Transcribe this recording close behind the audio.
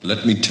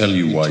Let me tell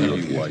you why you're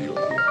here.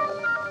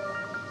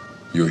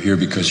 You're here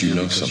because you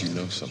know something.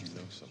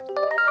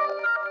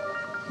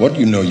 What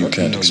you know you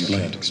can't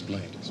explain,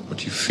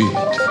 but you feel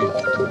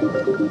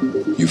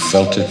it. You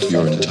felt it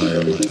your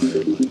entire life.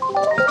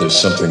 That there's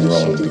something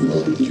wrong in the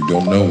world. You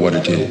don't know what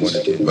it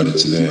is, but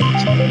it's there.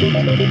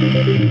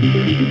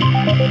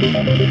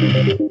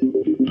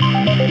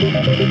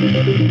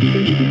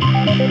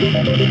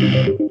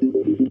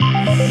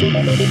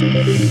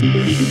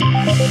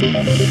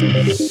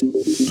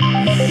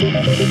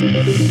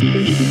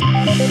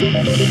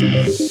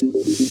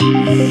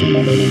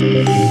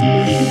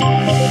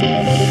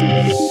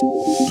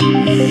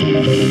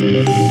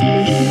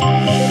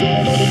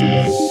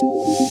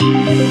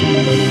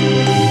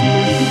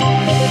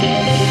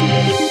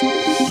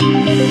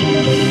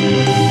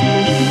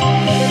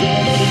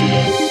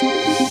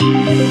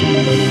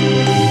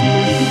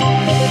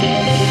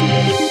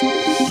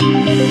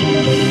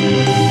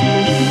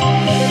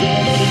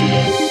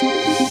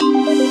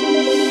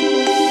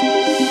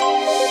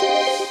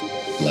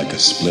 Like a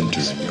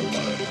splinter in your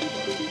mind,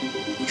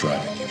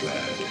 driving you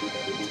mad.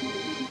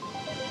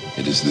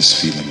 It is this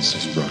feeling that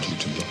has brought you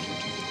to me.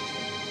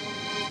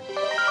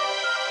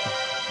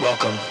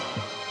 Welcome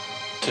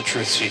to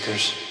Truth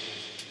Seekers.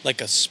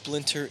 Like a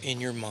splinter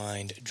in your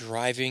mind,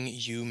 driving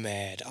you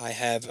mad. I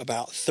have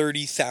about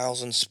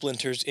 30,000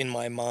 splinters in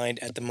my mind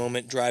at the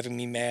moment, driving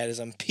me mad as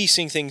I'm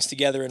piecing things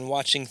together and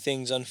watching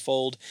things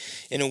unfold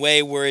in a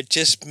way where it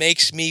just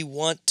makes me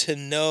want to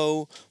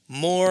know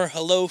more.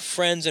 Hello,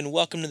 friends, and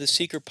welcome to the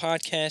Seeker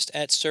Podcast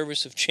at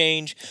Service of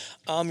Change.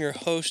 I'm your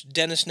host,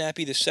 Dennis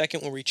Nappy II,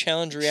 where we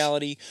challenge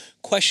reality,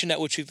 question that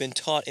which we've been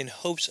taught in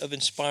hopes of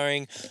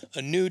inspiring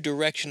a new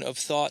direction of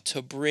thought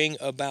to bring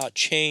about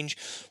change.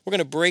 We're going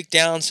to break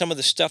down some of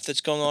the stuff that's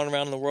going on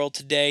around the world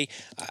today.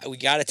 We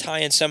got to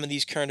tie in some of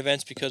these current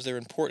events because they're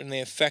important and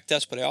they affect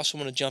us, but I also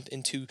want to jump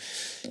into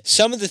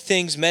some of the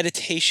things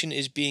meditation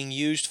is being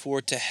used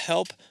for to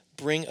help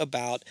bring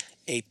about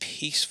a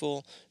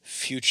peaceful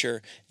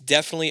future.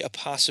 Definitely a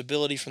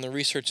possibility from the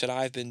research that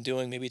I've been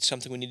doing. Maybe it's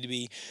something we need to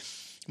be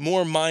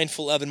more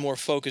mindful of and more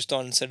focused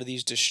on instead of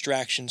these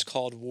distractions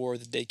called war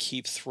that they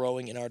keep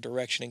throwing in our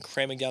direction and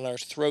cramming down our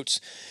throats,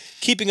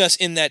 keeping us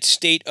in that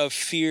state of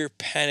fear,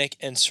 panic,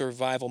 and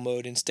survival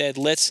mode. Instead,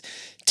 let's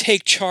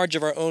take charge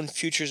of our own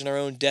futures and our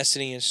own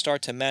destiny and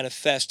start to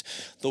manifest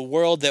the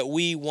world that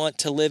we want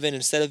to live in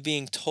instead of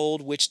being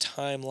told which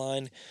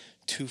timeline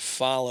to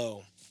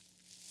follow.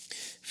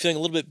 Feeling a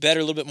little bit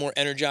better, a little bit more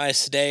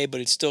energized today, but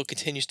it still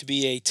continues to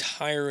be a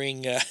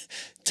tiring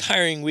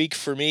week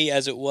for me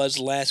as it was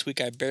last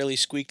week. I barely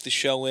squeaked the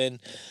show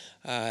in.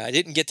 I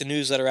didn't get the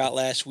newsletter out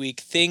last week.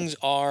 Things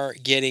are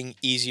getting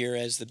easier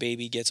as the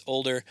baby gets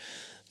older.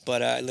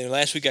 But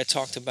last week I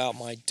talked about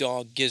my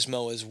dog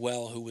Gizmo as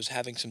well, who was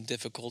having some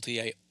difficulty.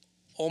 I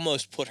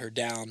almost put her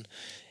down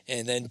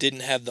and then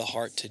didn't have the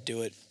heart to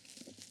do it.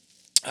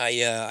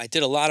 I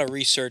did a lot of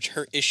research.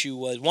 Her issue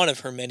was one of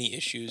her many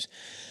issues.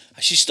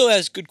 She still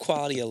has good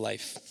quality of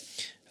life.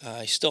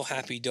 Still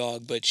happy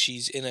dog, but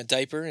she's in a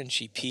diaper and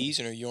she pees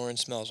and her urine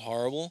smells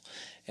horrible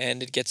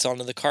and it gets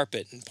onto the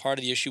carpet. And part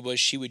of the issue was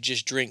she would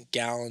just drink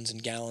gallons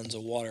and gallons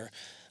of water.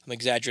 I'm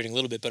exaggerating a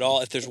little bit, but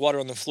if there's water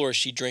on the floor,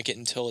 she'd drink it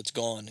until it's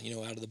gone,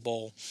 out of the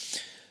bowl.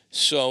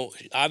 So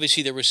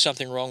obviously there was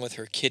something wrong with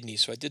her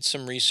kidneys. So I did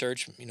some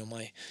research,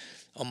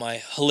 on my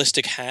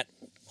holistic hat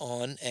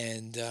on,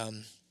 and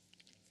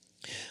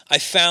I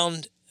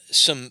found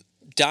some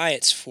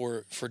diets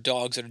for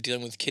dogs that are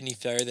dealing with kidney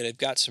failure that have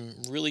got some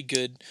really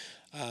good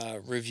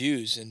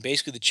reviews. And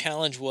basically, the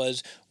challenge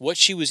was what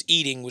she was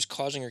eating was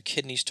causing her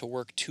kidneys to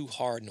work too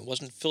hard, and it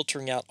wasn't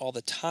filtering out all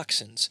the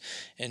toxins,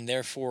 and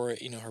therefore,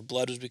 her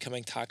blood was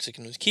becoming toxic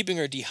and was keeping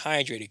her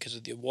dehydrated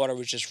because the water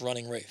was just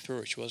running right through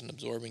her. She wasn't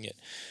absorbing it.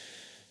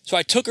 So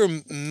I took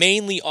her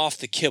mainly off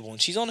the kibble,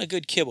 and she's on a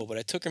good kibble, but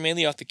I took her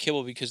mainly off the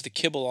kibble because the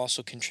kibble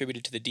also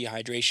contributed to the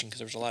dehydration because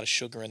there was a lot of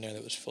sugar in there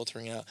that was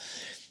filtering out.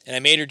 And I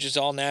made her just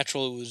all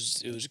natural.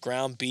 It was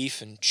ground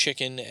beef and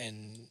chicken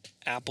and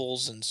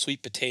apples and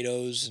sweet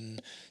potatoes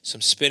and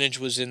some spinach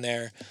was in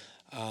there,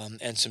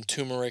 and some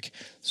turmeric.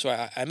 So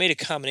I made a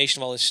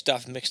combination of all this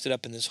stuff, mixed it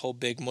up in this whole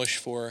big mush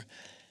for her.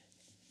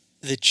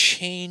 The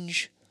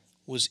change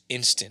was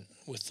instant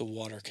with the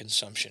water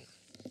consumption.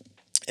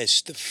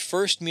 As the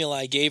first meal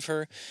I gave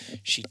her,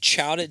 she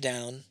chowed it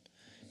down.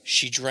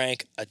 She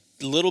drank a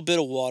little bit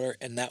of water,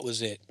 and that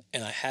was it.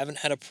 And I haven't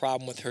had a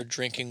problem with her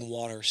drinking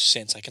water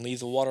since. I can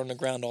leave the water on the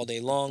ground all day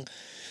long.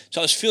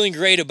 So I was feeling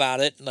great about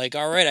it. Like,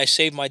 all right, I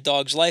saved my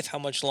dog's life. How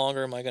much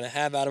longer am I going to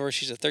have out of her?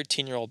 She's a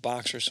 13-year-old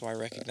boxer, so I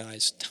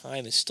recognize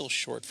time is still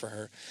short for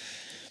her.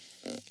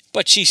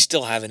 But she's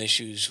still having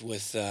issues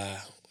with,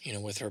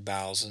 with her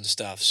bowels and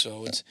stuff.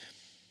 So it's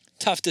a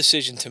tough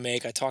decision to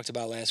make. I talked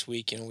about last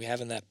week, we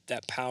having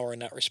that power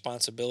and that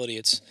responsibility.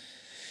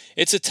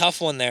 It's a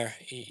tough one there.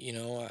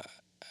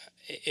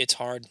 It's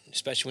hard,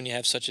 especially when you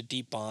have such a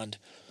deep bond,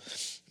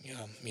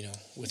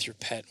 with your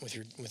pet, with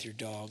your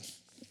dog.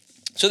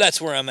 So that's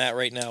where I'm at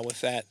right now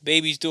with that.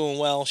 Baby's doing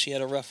well. She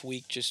had a rough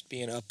week just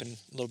being up and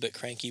a little bit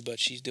cranky, but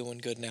she's doing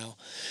good now.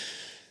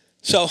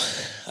 So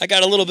I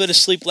got a little bit of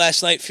sleep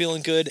last night,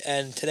 feeling good,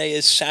 and today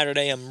is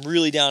Saturday. I'm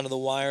really down to the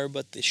wire,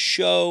 but the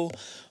show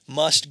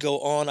must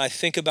go on. I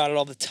think about it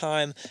all the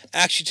time.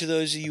 Actually, to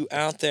those of you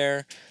out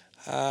there,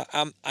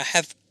 I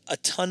have a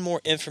ton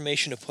more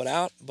information to put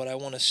out, but I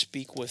want to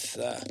speak with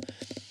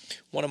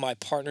one of my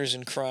partners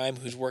in crime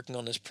who's working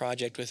on this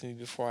project with me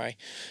before I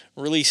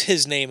release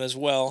his name as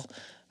well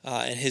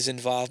and his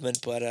involvement.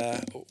 But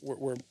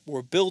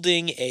we're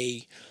building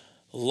a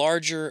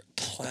larger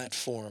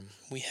platform.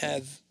 We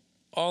have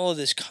all of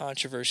this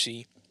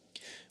controversy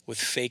with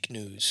fake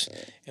news,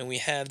 and we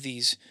have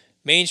these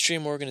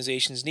mainstream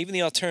organizations and even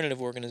the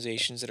alternative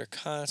organizations that are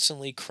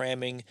constantly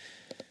cramming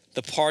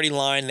the party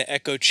line, the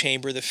echo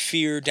chamber, the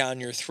fear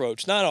down your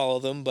throats. Not all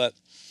of them, but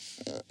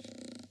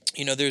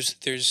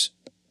there's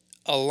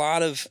a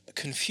lot of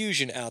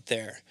confusion out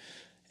there,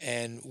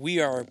 and we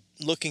are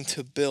looking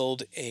to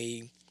build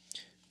a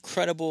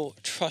credible,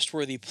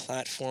 trustworthy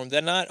platform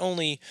that not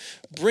only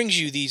brings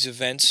you these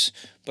events,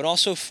 but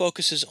also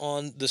focuses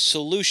on the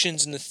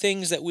solutions and the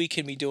things that we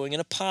can be doing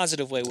in a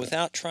positive way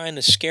without trying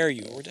to scare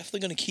you. We're definitely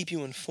going to keep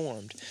you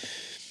informed,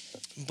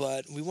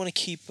 but we want to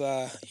keep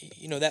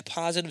that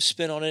positive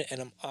spin on it.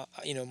 And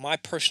my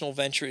personal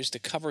venture is to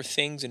cover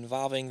things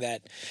involving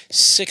that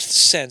sixth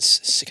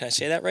sense. Can I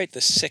say that right? The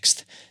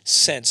sixth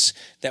sense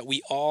that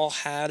we all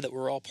have, that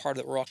we're all part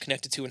of, that we're all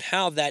connected to, and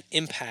how that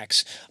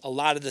impacts a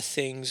lot of the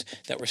things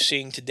that we're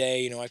seeing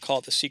today. I call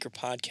it the secret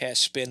podcast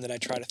spin that I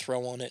try to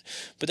throw on it,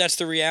 but that's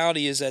the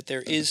reality, is that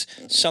there is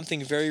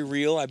something very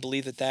real. I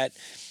believe that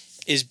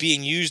is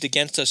being used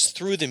against us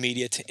through the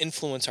media to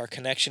influence our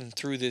connection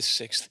through this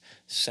sixth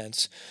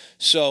sense.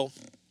 So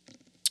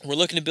we're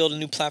looking to build a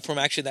new platform.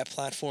 Actually, that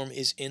platform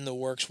is in the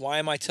works. Why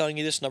am I telling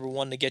you this? Number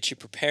one, to get you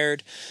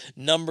prepared.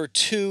 Number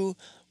two,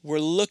 we're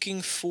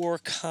looking for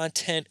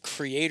content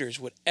creators,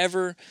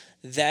 whatever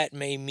that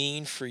may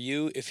mean for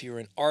you. If you're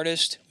an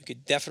artist, we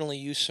could definitely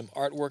use some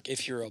artwork.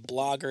 If you're a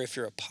blogger, if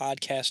you're a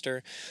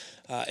podcaster,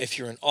 if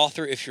you're an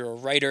author, if you're a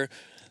writer,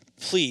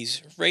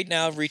 please, right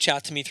now, reach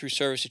out to me through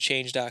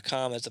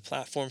serviceofchange.com. As the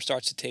platform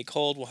starts to take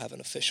hold, we'll have an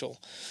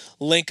official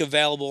link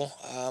available.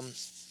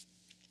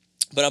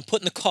 But I'm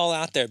putting the call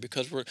out there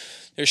because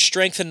there's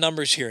strength in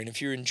numbers here. And if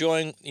you're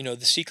enjoying, the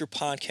Secret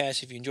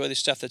Podcast, if you enjoy the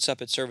stuff that's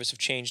up at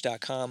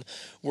serviceofchange.com,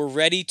 we're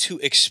ready to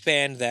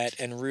expand that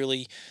and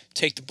really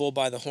take the bull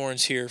by the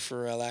horns here,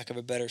 for lack of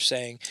a better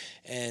saying,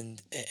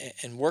 and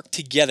work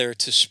together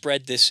to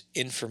spread this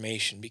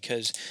information,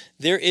 because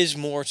there is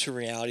more to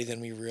reality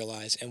than we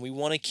realize. And we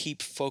want to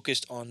keep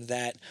focused on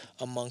that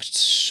amongst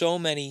so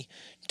many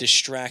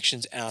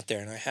distractions out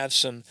there. And I have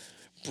some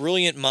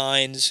brilliant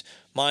minds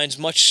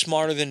much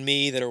smarter than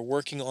me, that are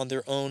working on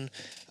their own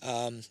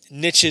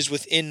niches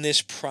within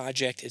this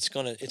project. It's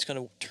gonna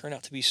turn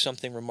out to be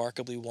something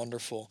remarkably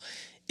wonderful.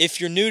 If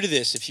you're new to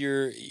this, if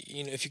you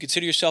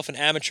consider yourself an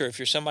amateur, if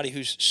you're somebody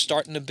who's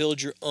starting to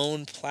build your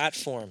own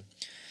platform,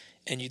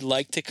 and you'd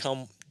like to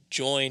come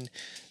join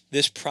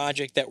this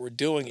project that we're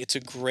doing, it's a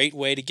great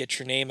way to get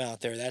your name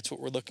out there. That's what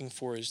we're looking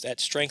for, is that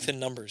strength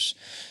in numbers.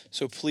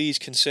 So please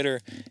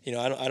consider,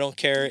 I don't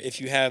care if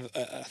you have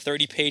a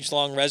 30-page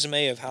long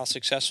resume of how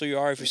successful you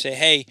are. If you say,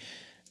 hey,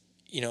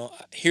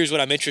 here's what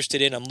I'm interested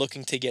in, I'm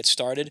looking to get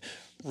started,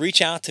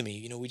 reach out to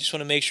me. We just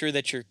want to make sure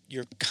that your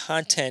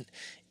content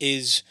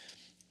is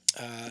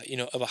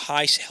of a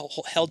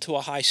held to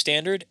a high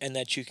standard, and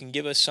that you can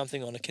give us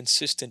something on a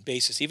consistent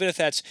basis. Even if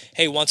that's,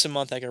 hey, once a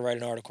month I can write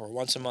an article, or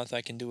once a month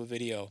I can do a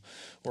video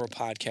or a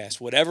podcast,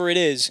 whatever it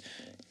is,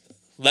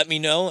 let me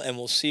know, and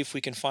we'll see if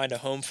we can find a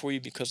home for you,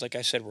 because like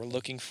I said, we're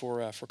looking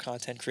for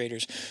content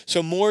creators.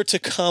 So more to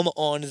come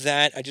on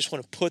that. I just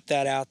want to put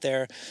that out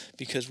there,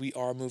 because we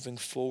are moving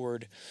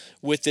forward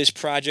with this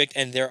project,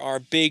 and there are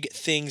big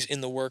things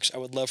in the works. I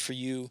would love for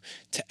you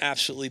to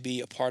absolutely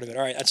be a part of it.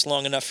 All right, that's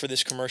long enough for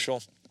this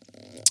commercial.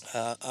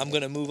 I'm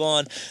going to move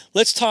on.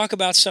 Let's talk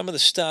about some of the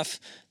stuff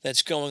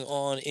that's going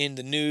on in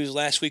the news.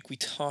 Last week we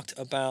talked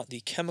about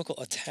the chemical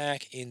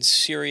attack in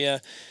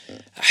Syria.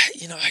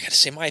 I got to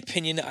say, my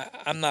opinion,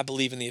 I'm not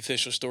believing the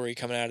official story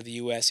coming out of the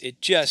U.S.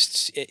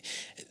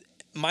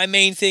 My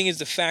main thing is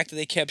the fact that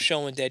they kept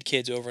showing dead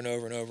kids over and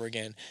over and over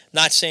again.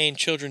 Not saying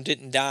children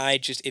didn't die,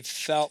 just it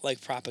felt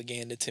like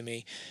propaganda to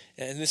me.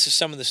 And this is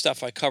some of the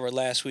stuff I covered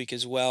last week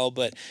as well.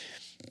 But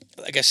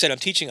like I said, I'm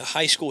teaching a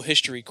high school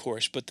history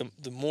course, but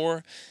the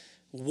more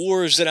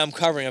wars that I'm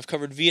covering, I've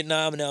covered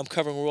Vietnam, and now I'm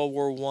covering World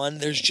War I,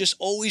 there's just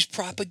always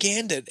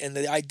propaganda. And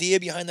the idea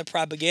behind the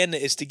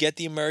propaganda is to get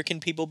the American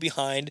people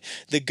behind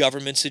the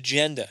government's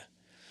agenda.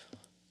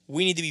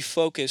 We need to be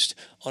focused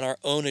on our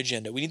own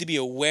agenda. We need to be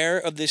aware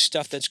of this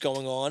stuff that's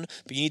going on,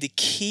 but you need to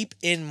keep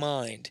in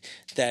mind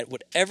that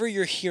whatever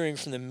you're hearing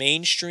from the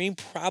mainstream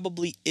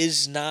probably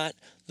is not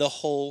the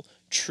whole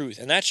truth.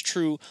 And that's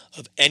true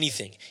of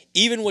anything.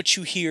 Even what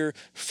you hear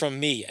from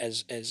me,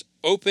 as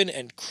open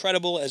and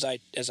credible as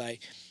I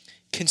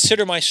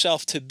consider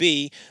myself to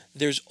be,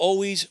 there's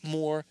always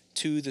more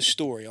to the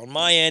story. On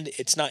my end,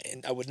 it's not.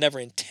 I would never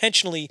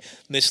intentionally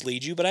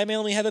mislead you, but I may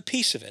only have a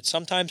piece of it.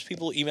 Sometimes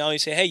people email me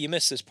and say, "Hey, you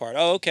missed this part."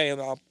 Oh, okay,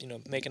 I'll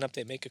make an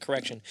update, make a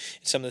correction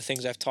in some of the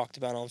things I've talked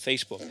about on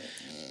Facebook.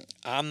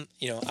 I'm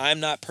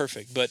not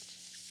perfect, but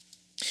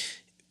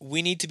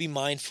we need to be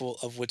mindful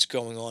of what's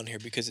going on here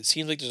because it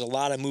seems like there's a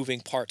lot of moving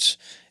parts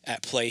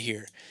at play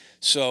here.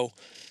 So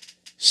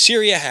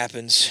Syria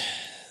happens.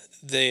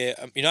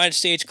 The United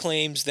States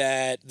claims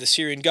that the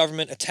Syrian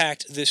government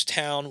attacked this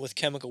town with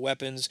chemical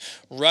weapons.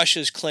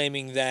 Russia's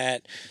claiming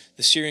that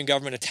the Syrian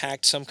government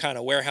attacked some kind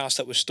of warehouse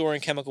that was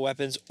storing chemical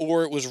weapons,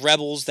 or it was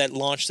rebels that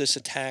launched this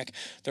attack.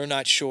 They're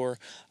not sure.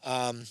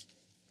 But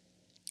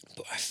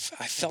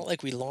I felt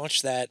like we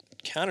launched that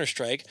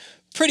counterstrike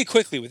pretty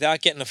quickly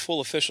without getting a full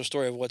official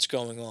story of what's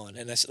going on.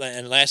 And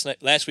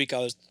last week I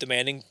was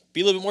demanding be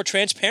a little bit more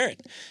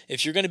transparent.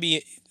 If you're going to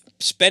be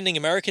spending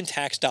American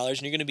tax dollars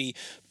and you're going to be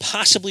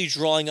possibly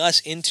drawing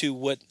us into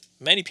what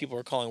many people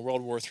are calling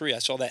World War III. I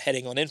saw that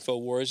heading on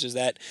InfoWars. Is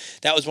that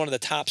was one of the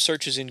top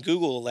searches in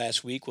Google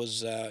last week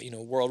was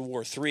World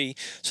War III.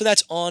 So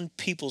that's on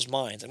people's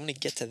minds. I'm going to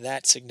get to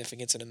that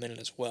significance in a minute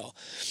as well.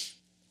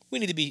 We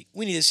need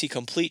to see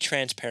complete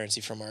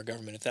transparency from our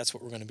government if that's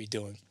what we're going to be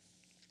doing.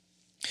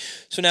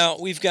 So now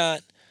we've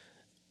got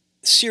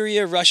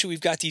Syria, Russia, we've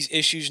got these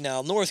issues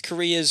now. North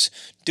Korea's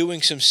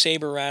doing some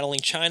saber rattling.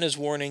 China's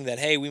warning that,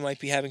 hey, we might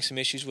be having some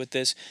issues with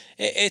this.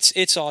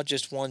 It's all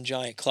just one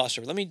giant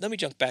cluster. Let me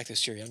jump back to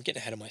Syria. I'm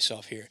getting ahead of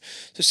myself here.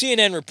 So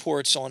CNN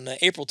reports on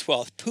April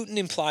 12th, Putin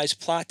implies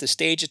plot to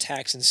stage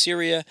attacks in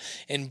Syria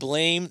and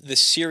blame the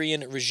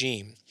Syrian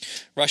regime.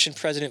 Russian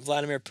President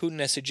Vladimir Putin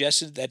has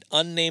suggested that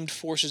unnamed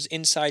forces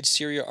inside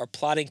Syria are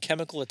plotting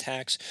chemical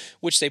attacks,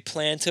 which they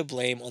plan to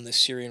blame on the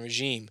Syrian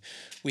regime.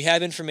 We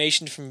have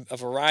information from a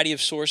variety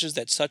of sources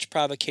that such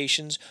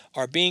provocations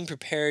are being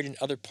prepared in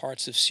other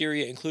parts of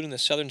Syria, including the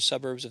southern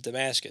suburbs of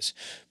Damascus,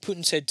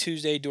 Putin said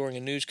Tuesday during a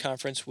news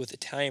conference with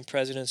Italian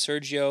President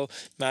Sergio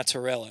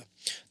Mattarella.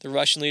 The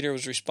Russian leader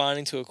was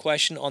responding to a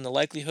question on the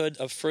likelihood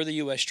of further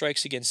U.S.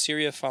 strikes against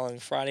Syria following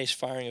Friday's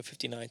firing of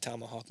 59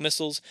 Tomahawk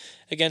missiles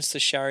against the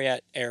Shayrat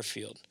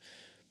airfield.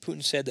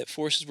 Putin said that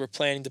forces were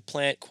planning to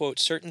plant, quote,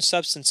 certain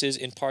substances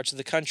in parts of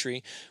the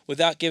country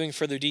without giving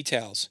further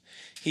details.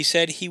 He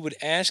said he would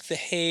ask The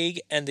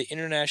Hague and the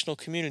international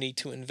community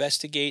to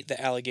investigate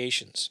the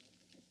allegations.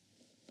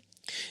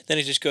 Then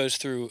it just goes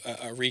through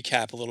a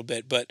recap a little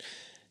bit. But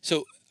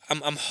so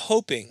I'm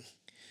hoping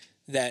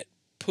that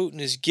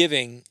Putin is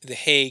giving The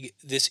Hague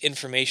this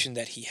information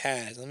that he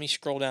has. Let me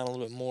scroll down a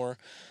little bit more.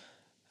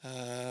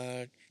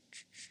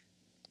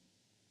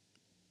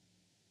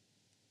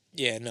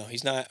 Yeah, no,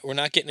 he's not. We're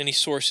not getting any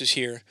sources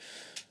here.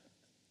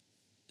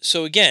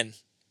 So again,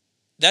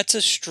 that's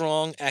a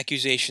strong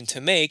accusation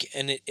to make,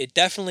 and it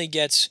definitely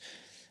gets,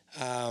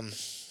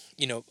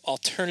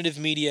 alternative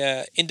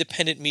media,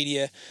 independent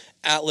media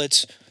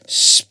outlets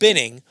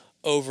spinning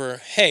over,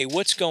 hey,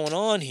 what's going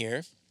on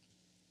here?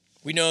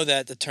 We know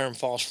that the term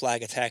false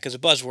flag attack is a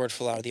buzzword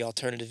for a lot of the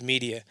alternative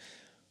media.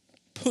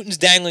 Putin's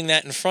dangling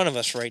that in front of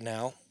us right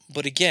now,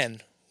 but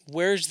again,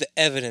 where's the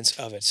evidence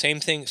of it? Same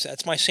thing.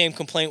 That's my same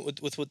complaint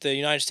with what the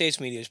United States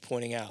media is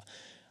pointing out.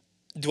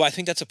 Do I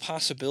think that's a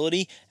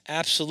possibility?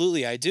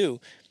 Absolutely, I do.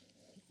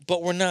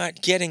 But we're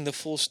not getting the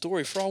full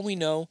story. For all we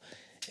know,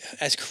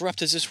 as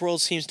corrupt as this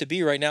world seems to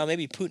be right now,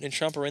 maybe Putin and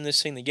Trump are in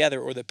this thing together,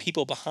 or the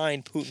people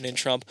behind Putin and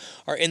Trump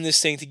are in this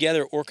thing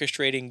together,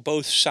 orchestrating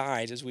both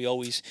sides, as we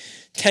always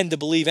tend to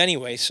believe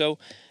anyway. So,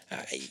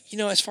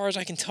 as far as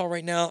I can tell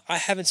right now, I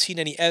haven't seen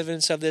any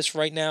evidence of this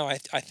right now. I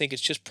think it's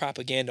just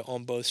propaganda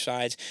on both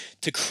sides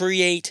to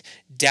create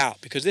doubt,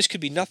 because this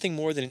could be nothing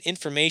more than an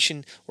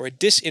information or a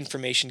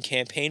disinformation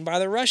campaign by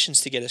the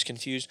Russians to get us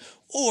confused.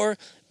 Or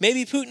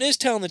maybe Putin is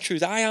telling the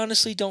truth. I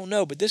honestly don't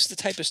know, but this is the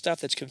type of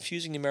stuff that's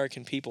confusing the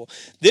American people.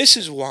 This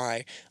is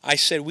why I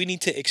said we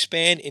need to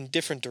expand in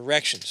different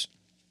directions.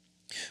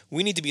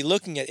 We need to be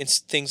looking at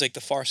things like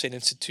the Farsight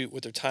Institute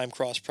with their Time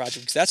Cross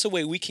project, because that's the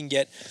way we can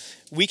get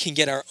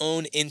our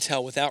own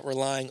intel without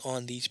relying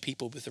on these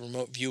people with the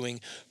remote viewing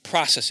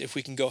process. If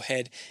we can go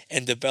ahead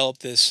and develop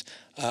this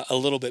a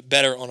little bit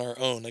better on our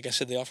own. Like I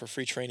said, they offer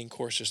free training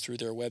courses through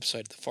their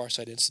website,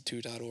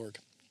 thefarsightinstitute.org.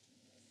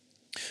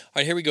 All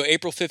right, here we go.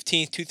 April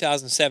 15th,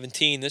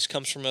 2017. This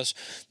comes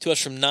to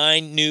us from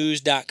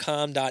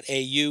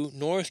 9news.com.au.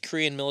 North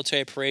Korean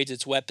military parades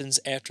its weapons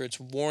after its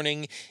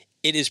warning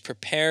it is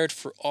prepared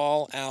for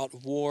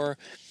all-out war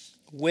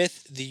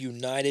with the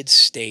United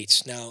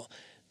States. Now,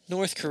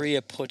 North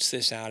Korea puts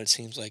this out, it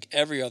seems like,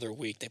 every other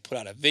week. They put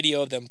out a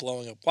video of them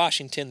blowing up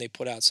Washington. They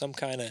put out some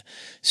kind of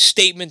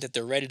statement that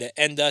they're ready to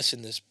end us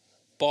in this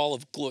ball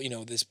of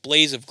this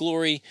blaze of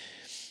glory.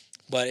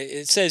 But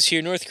it says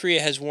here, North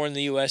Korea has warned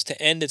the U.S.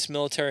 to end its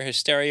military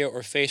hysteria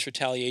or face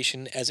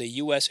retaliation as a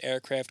U.S.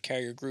 aircraft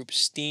carrier group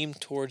steamed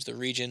towards the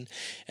region,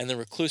 and the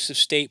reclusive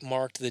state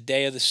marked the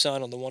Day of the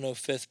Sun on the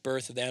 105th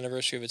birth of the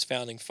anniversary of its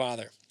founding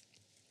father.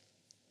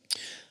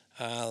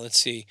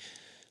 Let's see.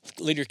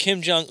 Leader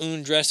Kim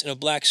Jong-un, dressed in a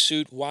black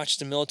suit, watched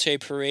the military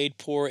parade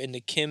pour into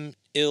Kim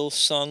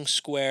Il-sung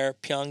Square,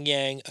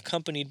 Pyongyang,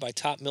 accompanied by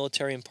top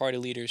military and party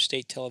leaders,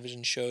 state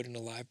television showed in a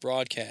live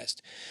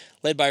broadcast.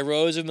 Led by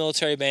rows of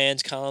military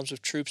bands, columns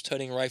of troops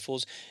toting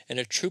rifles, and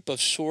a troop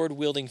of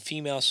sword-wielding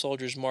female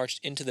soldiers marched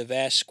into the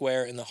vast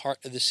square in the heart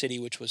of the city,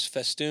 which was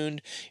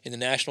festooned in the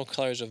national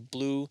colors of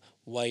blue,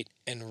 white,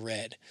 and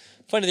red.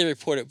 Funny they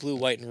reported blue,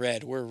 white, and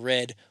red. We're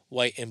red,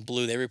 white, and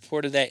blue. They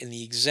reported that in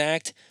the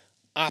exact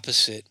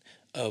opposite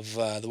of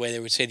the way they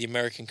would say the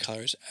American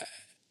colors.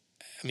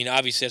 I mean,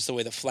 obviously that's the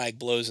way the flag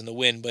blows in the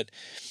wind, but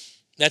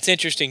that's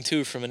interesting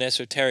too from an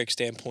esoteric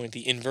standpoint.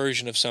 The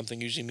inversion of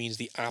something usually means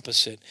the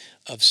opposite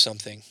of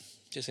something.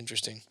 Just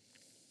interesting.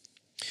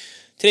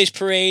 Today's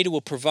parade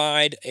will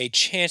provide a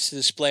chance to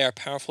display our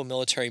powerful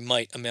military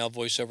might, a male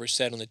voiceover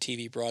said on the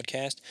TV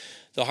broadcast.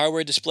 The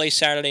hardware display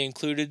Saturday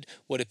included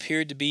what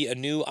appeared to be a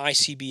new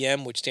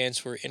ICBM, which stands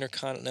for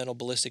Intercontinental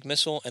Ballistic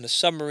Missile, and a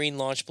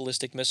submarine-launched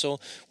ballistic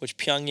missile, which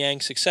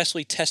Pyongyang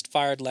successfully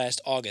test-fired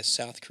last August,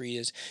 South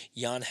Korea's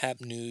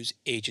Yonhap News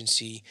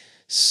Agency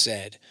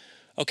said.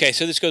 Okay,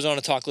 so this goes on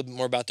to talk a little bit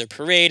more about their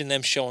parade and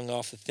them showing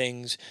off the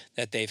things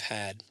that they've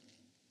had.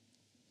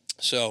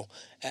 So,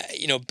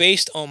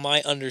 based on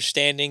my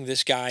understanding,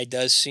 this guy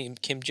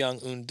Kim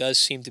Jong-un does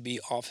seem to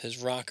be off his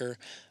rocker,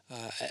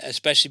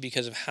 especially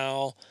because of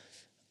how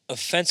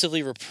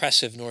offensively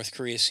repressive North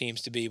Korea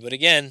seems to be. But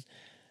again,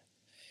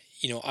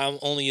 I'm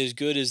only as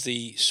good as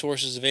the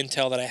sources of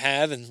intel that I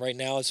have, and right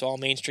now it's all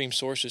mainstream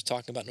sources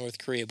talking about North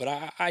Korea. But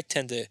I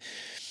tend to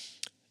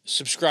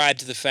subscribe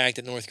to the fact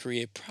that North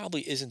Korea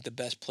probably isn't the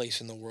best place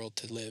in the world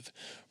to live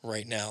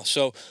right now.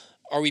 So,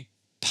 are we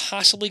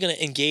possibly going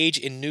to engage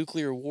in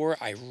nuclear war?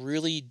 I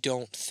really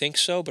don't think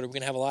so, but are we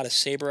going to have a lot of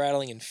saber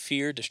rattling and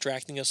fear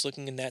distracting us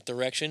looking in that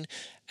direction?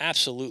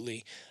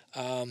 Absolutely.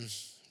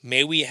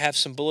 May we have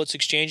some bullets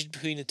exchanged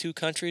between the two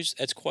countries?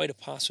 That's quite a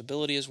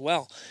possibility as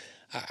well.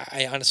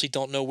 I honestly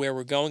don't know where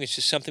we're going. It's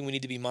just something we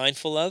need to be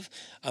mindful of.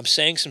 I'm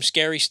saying some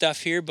scary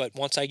stuff here, but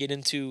once I get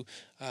into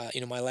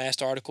my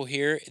last article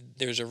here,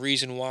 there's a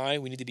reason why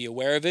we need to be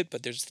aware of it.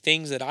 But there's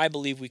things that I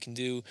believe we can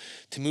do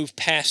to move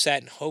past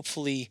that and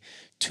hopefully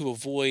to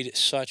avoid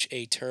such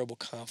a terrible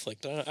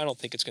conflict. I don't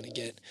think it's going to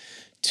get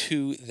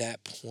to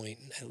that point,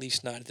 at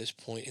least not at this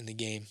point in the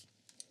game.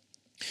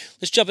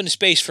 Let's jump into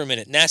space for a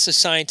minute. NASA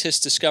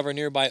scientists discover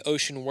nearby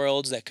ocean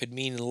worlds that could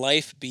mean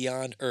life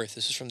beyond Earth.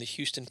 This is from the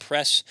Houston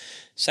Press.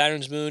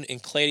 Saturn's moon,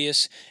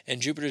 Enceladus,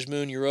 and Jupiter's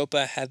moon,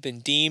 Europa, have been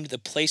deemed the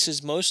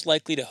places most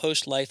likely to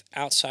host life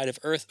outside of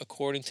Earth,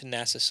 according to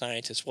NASA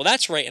scientists. Well,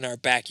 that's right in our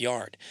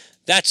backyard.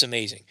 That's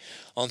amazing.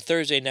 On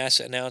Thursday,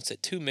 NASA announced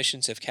that 2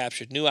 missions have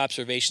captured new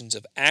observations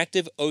of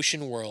active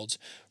ocean worlds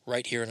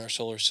right here in our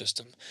solar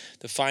system.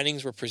 The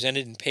findings were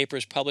presented in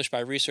papers published by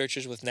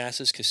researchers with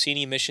NASA's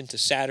Cassini mission to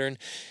Saturn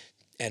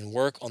and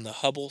work on the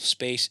Hubble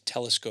Space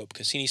Telescope.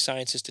 Cassini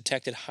scientists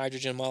detected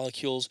hydrogen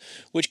molecules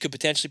which could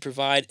potentially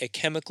provide a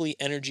chemically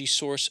energy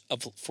source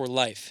for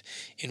life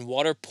in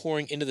water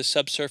pouring into the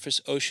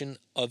subsurface ocean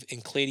of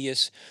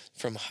Enceladus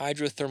from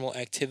hydrothermal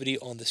activity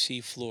on the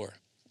sea floor.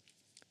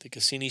 The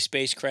Cassini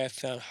spacecraft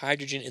found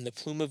hydrogen in the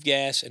plume of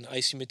gas and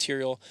icy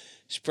material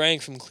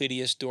spraying from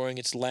Enceladus during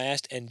its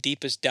last and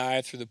deepest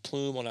dive through the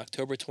plume on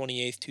October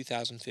 28,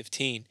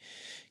 2015.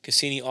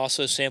 Cassini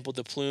also sampled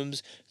the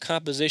plume's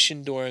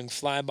composition during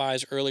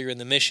flybys earlier in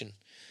the mission.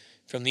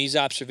 From these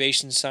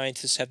observations,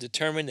 scientists have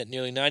determined that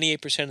nearly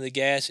 98% of the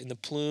gas in the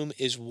plume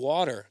is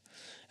water.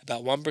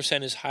 About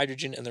 1% is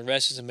hydrogen, and the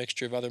rest is a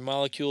mixture of other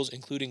molecules,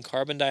 including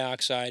carbon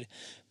dioxide,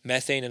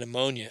 methane, and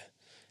ammonia.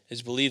 It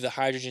is believed the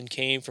hydrogen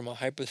came from a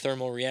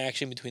hypothermal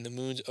reaction between the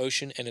moon's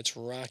ocean and its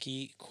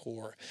rocky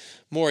core.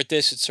 More at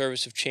this at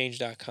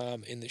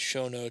serviceofchange.com in the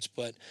show notes,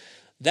 but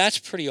that's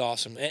pretty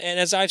awesome. And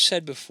as I've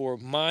said before,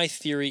 my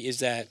theory is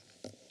that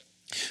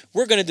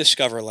we're going to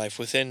discover life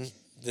within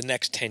the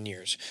next 10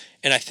 years.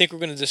 And I think we're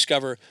going to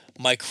discover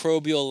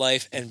microbial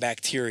life and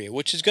bacteria,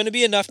 which is going to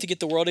be enough to get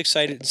the world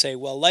excited and say,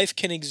 well, life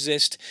can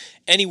exist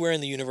anywhere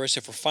in the universe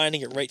if we're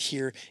finding it right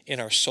here in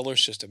our solar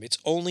system. It's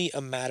only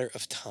a matter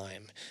of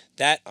time.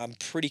 That I'm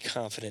pretty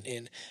confident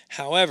in.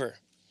 However,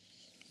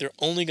 they're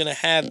only going to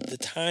have the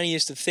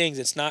tiniest of things.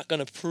 It's not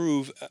going to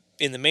prove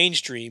in the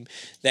mainstream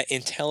that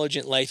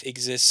intelligent life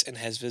exists and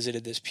has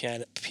visited this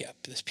piano.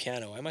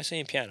 Why am I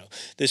saying piano?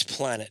 This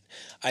planet.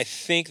 I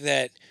think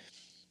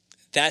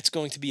that's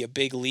going to be a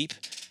big leap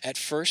at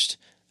first,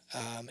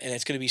 and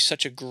it's going to be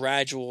such a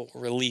gradual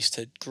release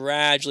to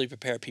gradually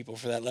prepare people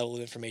for that level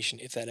of information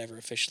if that ever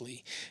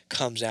officially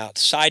comes out.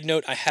 Side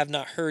note, I have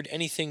not heard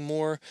anything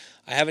more.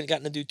 I haven't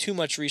gotten to do too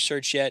much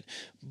research yet,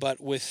 but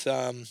with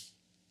the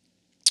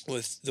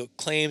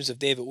claims of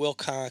David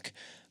Wilcock,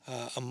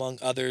 among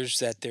others,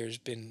 that there's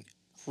been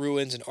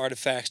ruins and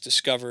artifacts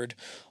discovered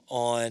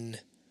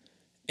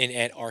in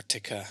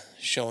Antarctica,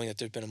 showing that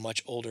there's been a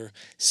much older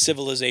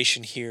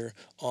civilization here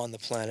on the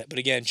planet. But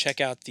again, check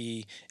out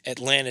the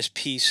Atlantis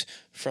piece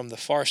from the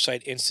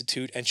Farsight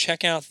Institute, and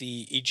check out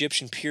the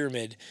Egyptian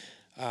pyramid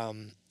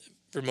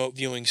remote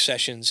viewing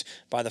sessions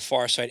by the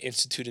Farsight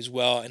Institute as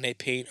well, and they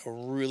paint a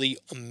really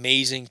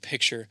amazing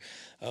picture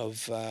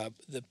of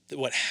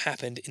what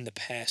happened in the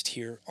past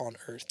here on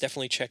Earth.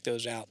 Definitely check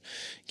those out,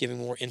 giving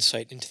more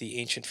insight into the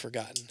ancient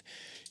forgotten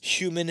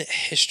human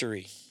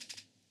history.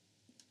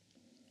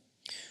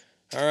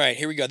 All right,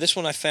 here we go. This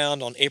one I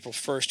found on April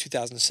 1st,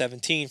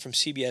 2017 from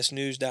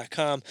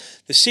CBSNews.com.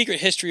 The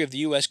secret history of the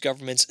U.S.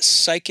 government's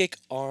psychic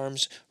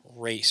arms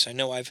race. I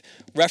know I've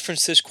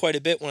referenced this quite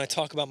a bit when I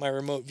talk about my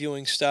remote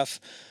viewing stuff.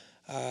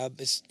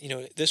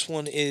 This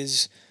one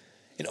is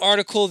an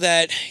article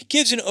that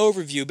gives an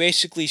overview,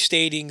 basically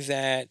stating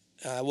that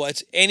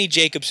it's Annie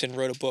Jacobsen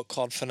wrote a book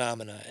called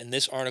Phenomena, and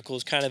this article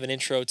is kind of an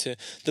intro to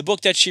the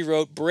book that she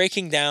wrote,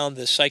 breaking down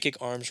the psychic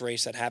arms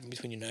race that happened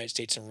between the United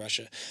States and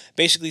Russia.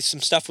 Basically, some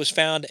stuff was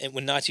found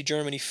when Nazi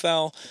Germany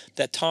fell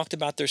that talked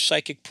about their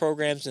psychic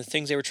programs and the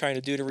things they were trying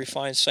to do to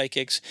refine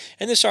psychics,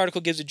 and this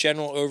article gives a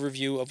general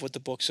overview of what the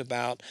book's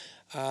about.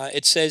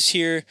 It says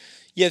here,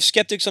 you have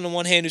skeptics on the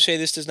one hand who say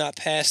this does not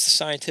pass the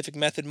scientific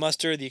method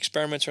muster, the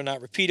experiments are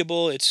not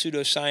repeatable, it's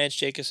pseudoscience,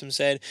 Jacobsen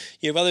said.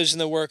 You have others in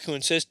the work who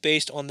insist,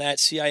 based on that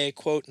CIA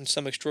quote and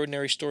some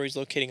extraordinary stories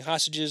locating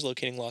hostages,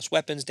 locating lost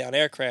weapons, down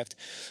aircraft.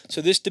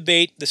 So this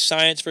debate, the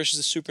science versus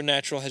the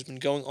supernatural, has been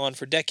going on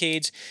for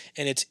decades,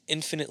 and it's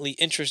infinitely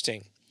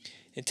interesting.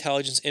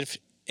 Intelligence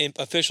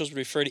officials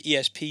refer to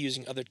ESP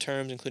using other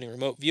terms, including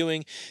remote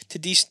viewing, to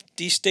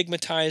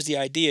destigmatize the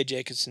idea,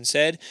 Jacobsen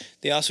said.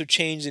 They also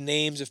changed the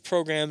names of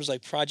programs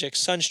like Project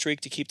Sunstreak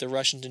to keep the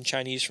Russians and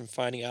Chinese from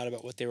finding out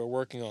about what they were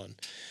working on.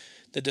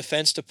 The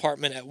Defense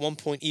Department at one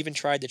point even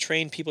tried to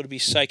train people to be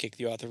psychic,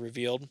 the author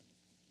revealed.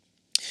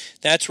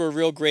 That's where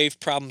real grave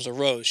problems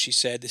arose, she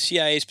said. The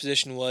CIA's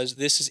position was,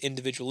 this is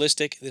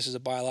individualistic, this is a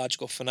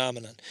biological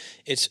phenomenon.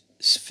 It's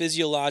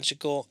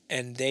physiological,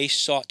 and they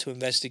sought to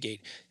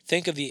investigate.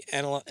 Think of the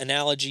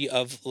analogy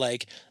of,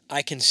 like,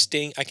 I can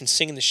sing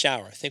in the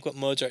shower. Think what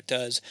Mozart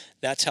does.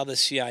 That's how the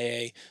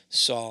CIA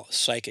saw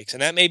psychics.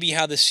 And that may be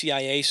how the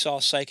CIA saw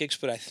psychics,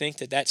 but I think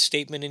that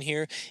statement in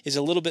here is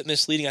a little bit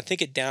misleading. I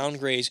think it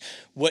downgrades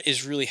what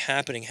is really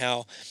happening,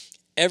 how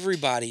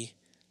everybody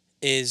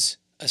is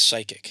a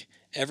psychic.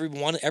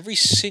 Every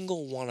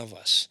single one of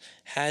us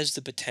has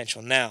the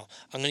potential. Now,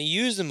 I'm going to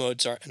use the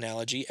Mozart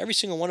analogy. Every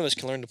single one of us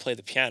can learn to play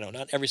the piano.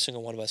 Not every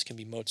single one of us can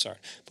be Mozart,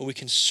 but we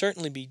can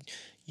certainly be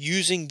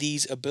using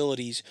these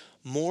abilities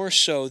more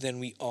so than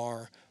we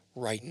are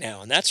right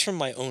now. And that's from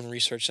my own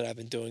research that I've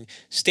been doing,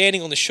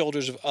 standing on the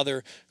shoulders of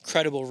other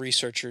credible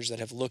researchers that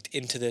have looked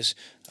into this.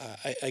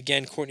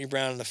 Again, Courtney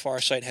Brown and the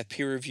Farsight have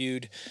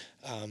peer-reviewed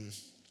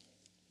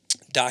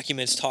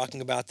documents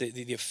talking about the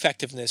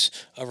effectiveness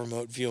of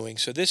remote viewing.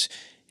 So this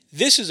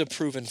is a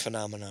proven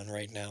phenomenon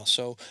right now.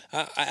 So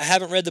I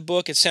haven't read the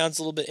book. It sounds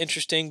a little bit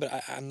interesting,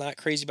 but I'm not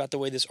crazy about the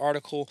way this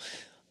article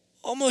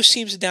almost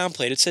seems to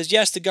downplay it. It says,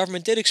 yes, the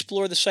government did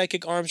explore the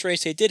psychic arms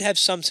race. They did have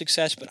some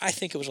success, but I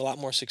think it was a lot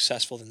more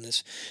successful than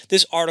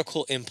this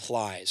article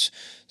implies.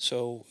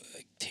 So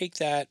take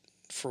that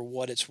for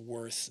what it's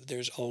worth.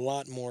 There's a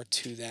lot more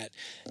to that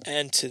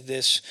and to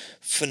this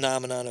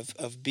phenomenon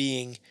of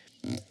being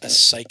a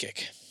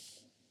psychic.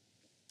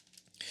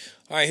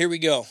 All right, here we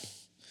go.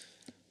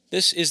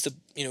 This is the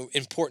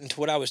important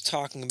to what I was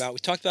talking about. We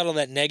talked about all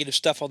that negative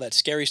stuff, all that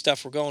scary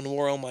stuff. We're going to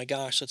war. Oh my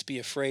gosh, let's be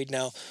afraid.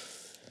 Now,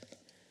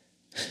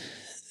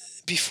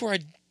 before I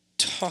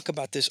talk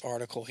about this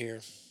article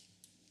here,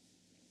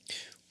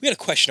 we got to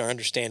question our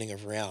understanding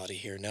of reality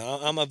here. Now,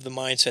 I'm of the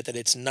mindset that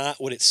it's not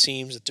what it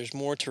seems, that there's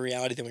more to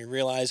reality than we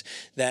realize,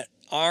 that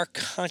our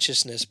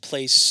consciousness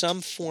plays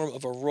some form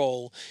of a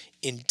role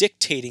in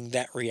dictating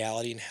that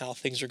reality and how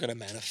things are going to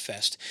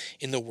manifest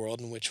in the world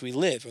in which we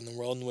live, in the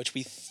world in which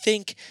we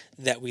think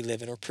that we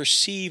live in or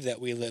perceive that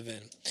we live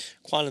in.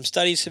 Quantum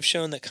studies have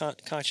shown that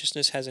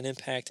consciousness has an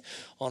impact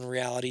on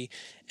reality,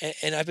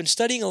 and I've been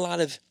studying a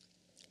lot of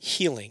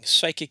healing,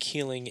 psychic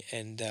healing,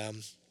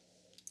 and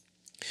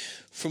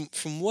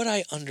from what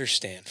I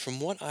understand, from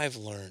what I've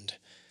learned,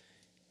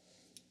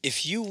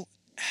 if you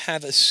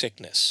have a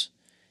sickness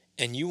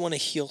and you want to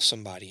heal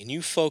somebody and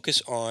you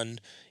focus on,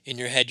 in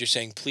your head, you're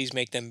saying, please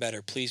make them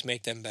better, please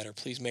make them better,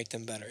 please make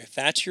them better. If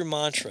that's your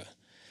mantra,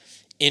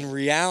 in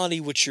reality,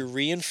 what you're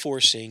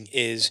reinforcing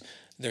is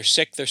they're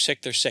sick, they're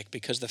sick, they're sick.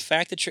 Because the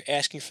fact that you're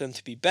asking for them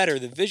to be better,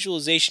 the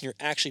visualization you're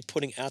actually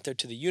putting out there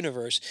to the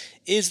universe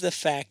is the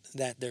fact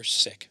that they're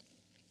sick.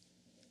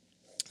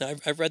 Now,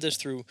 I've read this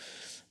through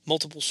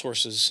multiple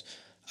sources,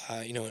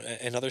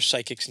 and other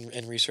psychics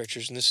and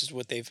researchers, and this is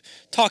what they've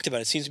talked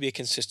about. It seems to be a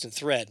consistent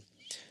thread.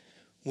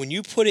 When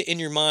you put it in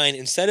your mind,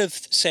 instead of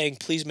saying,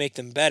 please make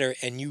them better,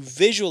 and you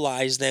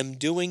visualize them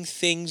doing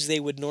things they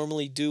would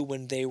normally do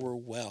when they were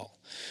well.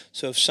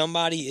 So if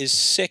somebody is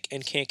sick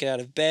and can't get out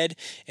of bed,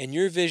 and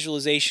your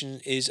visualization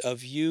is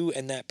of you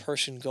and that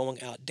person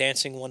going out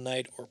dancing one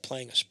night or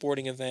playing a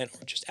sporting event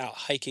or just out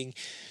hiking,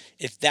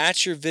 if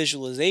that's your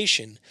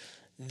visualization,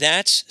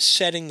 that's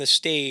setting the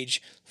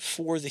stage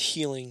for the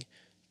healing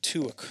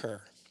to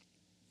occur.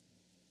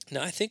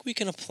 Now, I think we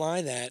can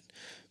apply that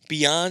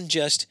beyond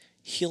just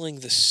healing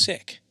the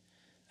sick.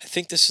 I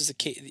think this is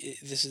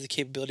the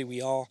capability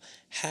we all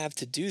have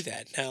to do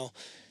that. Now,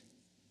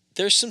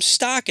 there's some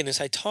stock in this.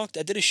 I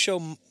did a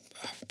show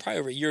probably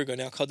over a year ago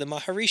now called the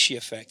Maharishi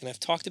Effect, and I've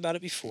talked about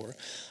it before.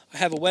 I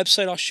have a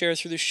website I'll share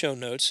through the show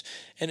notes,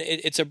 and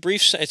it's a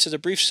brief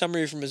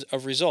summary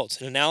of results,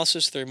 an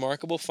analysis of the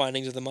remarkable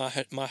findings of the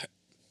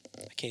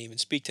I can't even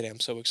speak today.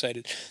 I'm so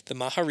excited. The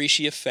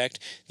Maharishi Effect,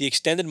 the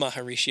Extended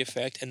Maharishi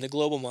Effect, and the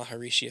Global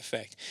Maharishi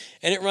Effect.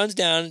 And it runs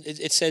down,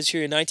 it says here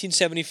in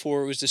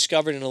 1974, it was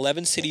discovered in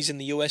 11 cities in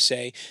the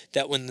USA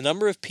that when the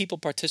number of people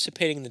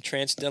participating in the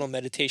Transcendental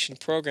Meditation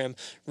program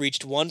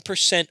reached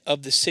 1%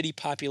 of the city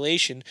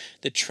population,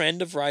 the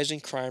trend of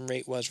rising crime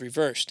rate was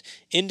reversed,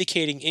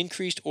 indicating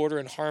increased order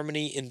and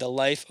harmony in the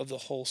life of the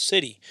whole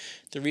city.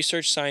 The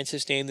research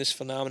scientists named this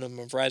phenomenon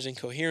of rising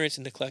coherence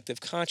in the collective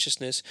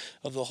consciousness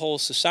of the whole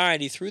society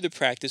through the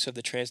practice of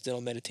the Transcendental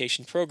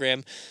Meditation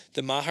program,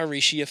 the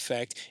Maharishi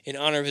Effect, in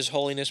honor of His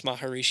Holiness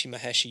Maharishi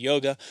Mahesh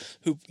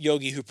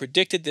Yogi, who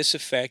predicted this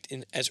effect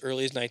as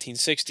early as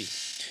 1960.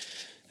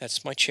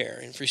 That's my chair.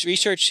 And for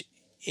research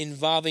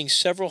involving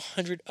several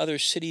hundred other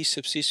cities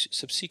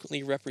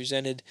subsequently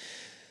replicated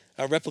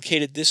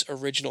this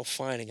original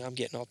finding. I'm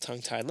getting all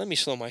tongue-tied. Let me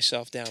slow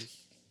myself down.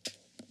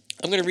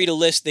 I'm going to read a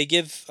list. They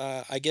give,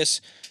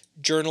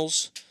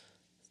 journals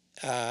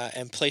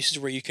and places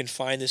where you can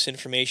find this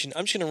information.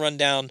 I'm just going to run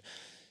down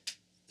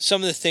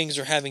some of the things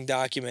they're having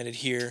documented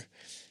here.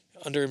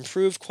 Under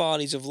improved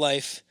qualities of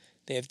life,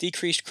 they have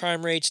decreased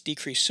crime rates,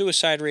 decreased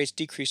suicide rates,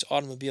 decreased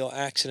automobile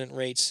accident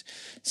rates,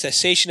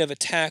 cessation of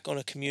attack on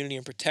a community,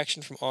 and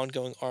protection from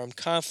ongoing armed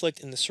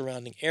conflict in the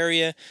surrounding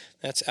area.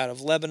 That's out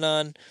of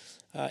Lebanon.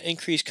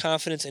 Increased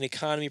confidence in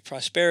economy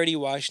prosperity,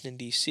 Washington,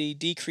 D.C.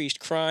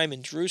 Decreased crime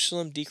in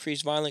Jerusalem.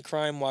 Decreased violent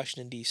crime,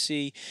 Washington,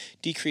 D.C.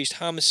 Decreased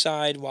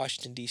homicide,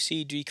 Washington,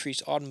 D.C.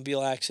 Decreased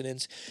automobile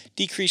accidents.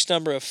 Decreased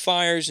number of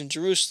fires in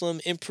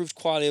Jerusalem. Improved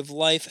quality of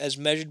life as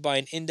measured by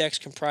an index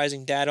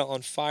comprising data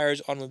on fires,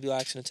 automobile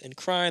accidents, and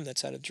crime.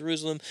 That's out of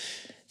Jerusalem.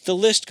 The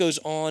list goes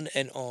on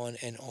and on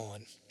and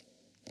on.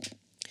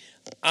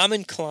 I'm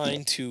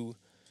inclined to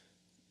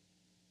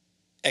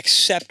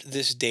accept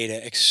this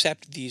data,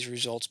 accept these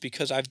results,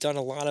 because I've done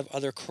a lot of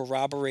other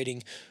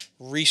corroborating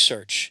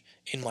research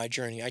in my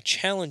journey. I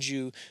challenge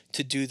you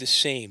to do the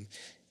same.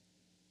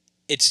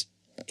 It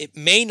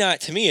may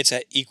not, to me, it's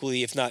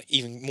equally, if not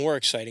even more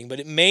exciting,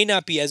 but it may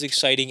not be as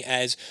exciting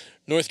as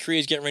North Korea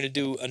is getting ready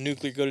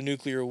to go to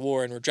nuclear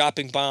war, and we're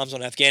dropping bombs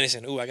on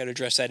Afghanistan. Ooh, I got to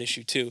address that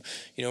issue too.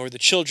 Or the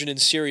children in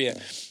Syria.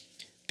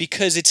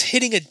 Because it's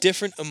hitting a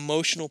different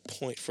emotional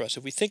point for us.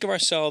 If we think of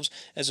ourselves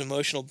as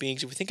emotional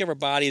beings, if we think of our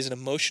body as an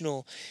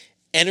emotional,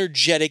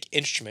 energetic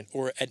instrument,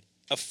 or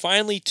a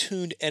finely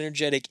tuned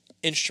energetic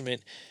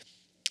instrument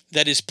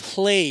that is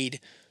played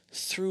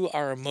through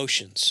our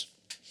emotions,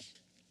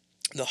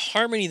 the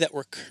harmony that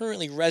we're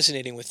currently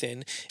resonating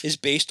within is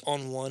based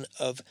on one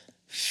of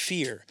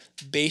fear,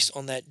 based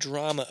on that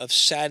drama of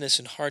sadness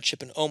and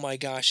hardship and, oh my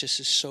gosh, this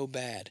is so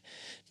bad.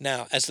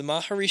 Now, as the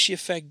Maharishi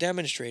Effect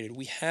demonstrated,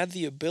 we have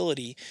the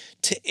ability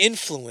to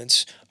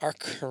influence our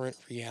current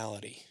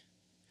reality.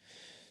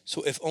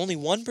 So if only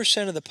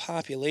 1% of the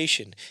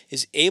population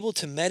is able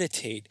to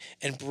meditate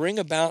and bring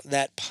about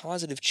that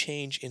positive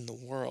change in the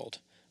world,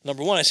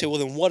 number one, I say, well,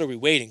 then what are we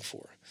waiting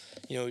for?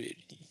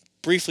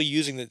 Briefly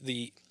using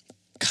the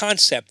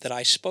concept that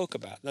I spoke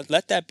about.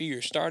 Let that be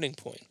your starting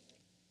point.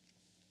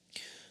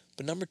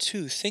 But number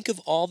two, think of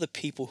all the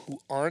people who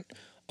aren't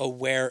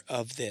aware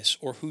of this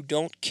or who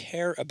don't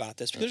care about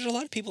this. Because there's a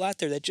lot of people out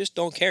there that just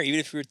don't care. Even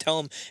if you were to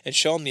tell them and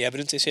show them the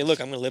evidence, they say,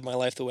 look, I'm going to live my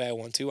life the way I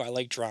want to. I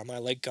like drama. I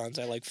like guns.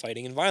 I like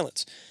fighting and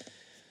violence.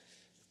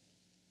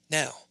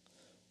 Now,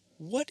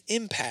 what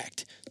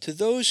impact to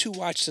those who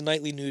watch the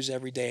nightly news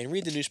every day and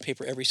read the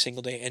newspaper every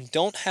single day and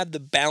don't have the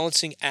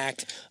balancing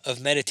act of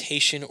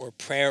meditation or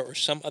prayer or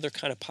some other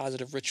kind of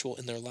positive ritual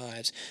in their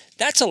lives?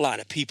 That's a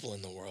lot of people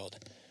in the world.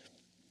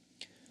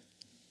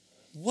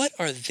 What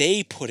are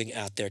they putting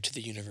out there to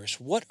the universe?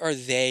 What are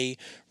they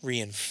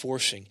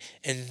reinforcing?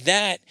 And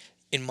that,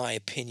 in my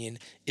opinion,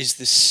 is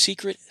the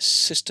secret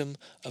system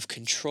of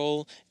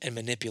control and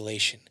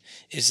manipulation,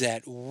 is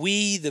that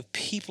we, the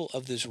people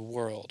of this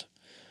world,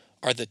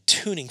 are the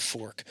tuning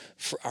fork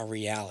for our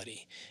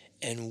reality.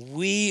 And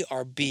we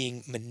are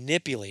being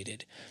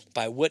manipulated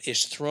by what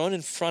is thrown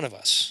in front of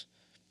us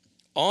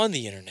on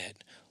the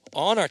internet,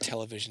 on our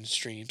television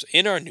streams,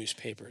 in our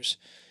newspapers,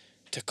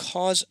 to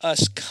cause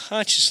us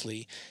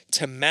consciously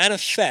to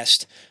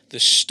manifest the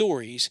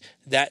stories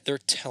that they're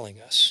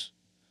telling us.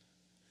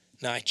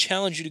 Now, I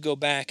challenge you to go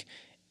back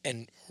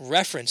and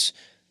reference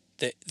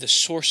the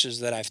sources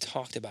that I've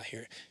talked about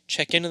here.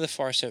 Check into the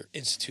Farsight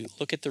Institute.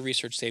 Look at the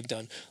research they've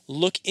done.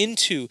 Look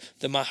into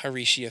the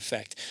Maharishi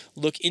Effect.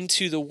 Look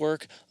into the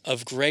work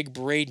of Greg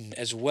Braden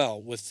as well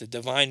with the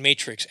Divine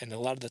Matrix and a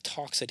lot of the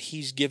talks that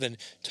he's given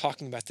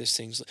talking about these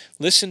things.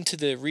 Listen to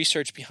the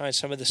research behind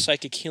some of the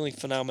psychic healing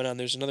phenomenon.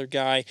 There's another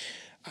guy,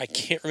 I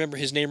can't remember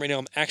his name right now.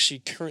 I'm actually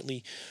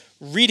currently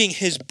reading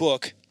his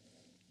book.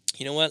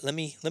 You know what? Let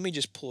me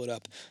just pull it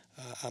up.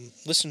 I'm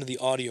listening to the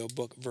audio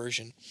book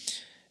version.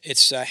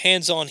 It's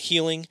Hands-On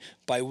Healing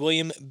by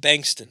William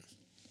Bankston.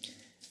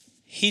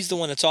 He's the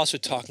one that's also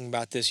talking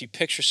about this. You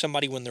picture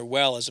somebody when they're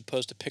well as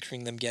opposed to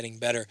picturing them getting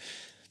better.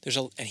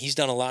 And he's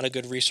done a lot of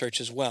good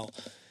research as well.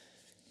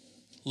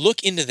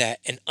 Look into that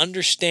and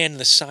understand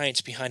the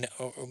science behind it,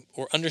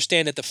 or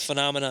understand that the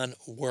phenomenon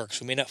works.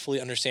 We may not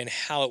fully understand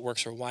how it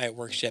works or why it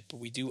works yet, but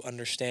we do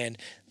understand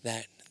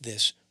that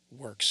this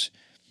works.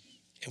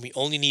 And we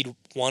only need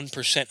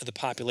 1% of the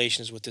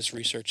population is what this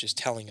research is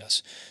telling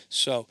us.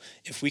 So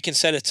if we can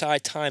set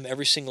aside time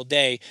every single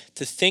day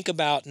to think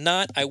about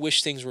not, I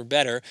wish things were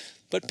better,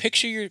 but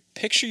picture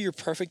your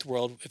perfect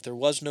world if there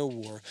was no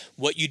war,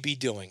 what you'd be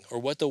doing or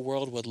what the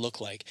world would look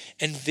like.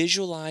 And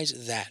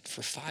visualize that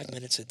for 5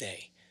 minutes a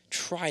day.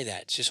 Try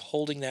that, just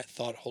holding that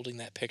thought, holding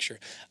that picture.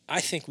 I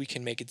think we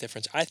can make a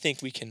difference. I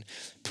think we can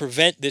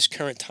prevent this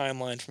current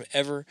timeline from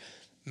ever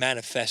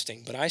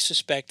manifesting. But I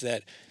suspect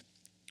that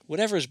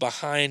whatever is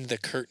behind the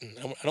curtain,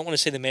 I don't want to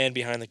say the man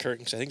behind the curtain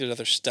because I think there's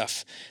other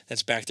stuff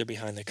that's back there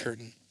behind the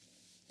curtain.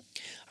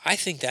 I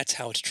think that's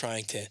how it's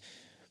trying to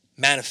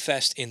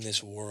manifest in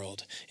this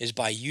world, is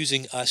by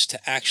using us to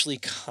actually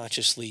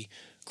consciously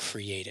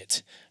create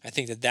it. I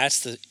think that that's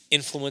the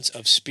influence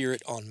of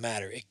spirit on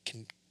matter. It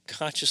can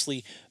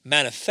consciously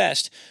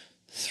manifest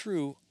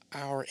through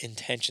our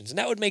intentions. And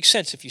that would make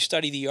sense if you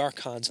study the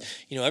archons.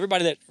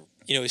 Everybody that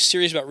is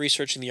serious about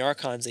researching the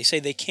archons, they say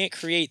they can't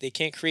create,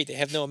 they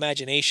have no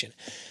imagination.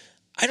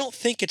 I don't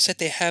think it's that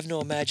they have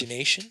no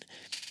imagination.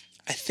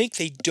 I think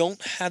they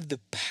don't have the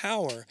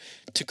power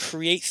to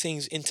create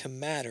things into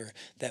matter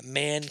that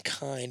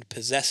mankind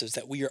possesses,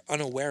 that we are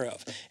unaware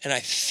of. And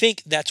I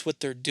think that's what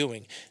they're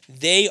doing.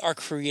 They are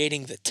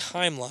creating the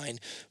timeline.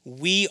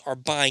 We are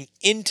buying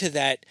into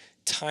that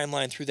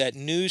timeline through that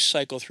news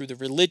cycle, through the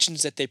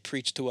religions that they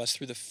preach to us,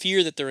 through the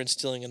fear that they're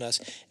instilling in us,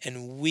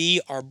 and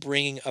we are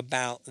bringing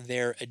about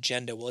their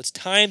agenda. Well, it's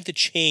time to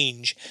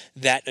change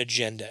that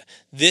agenda.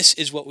 This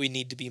is what we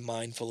need to be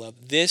mindful of.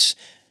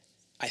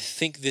 I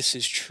think this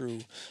is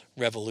true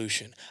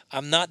revolution.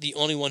 I'm not the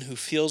only one who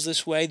feels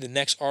this way. The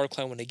next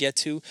article I want to get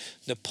to,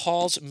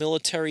 Nepal's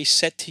military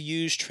set to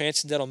use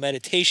transcendental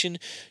meditation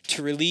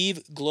to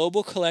relieve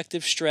global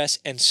collective stress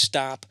and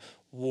stop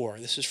war.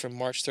 This is from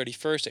March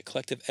 31st at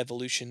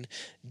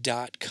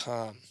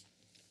collectiveevolution.com.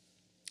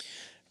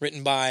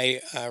 Written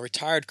by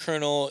retired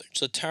Colonel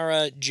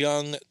Zlatara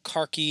Jung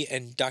Karki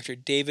and Dr.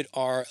 David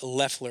R.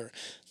 Leffler.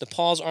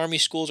 Nepal's army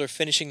schools are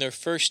finishing their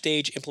first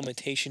stage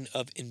implementation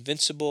of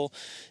Invincible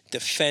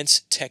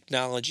Defense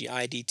Technology,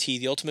 IDT.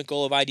 The ultimate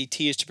goal of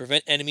IDT is to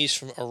prevent enemies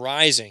from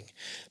arising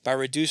by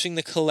reducing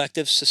the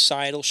collective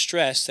societal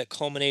stress that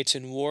culminates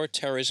in war,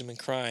 terrorism, and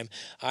crime.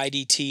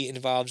 IDT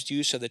involves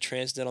use of the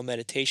Transcendental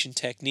Meditation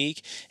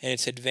technique and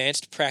its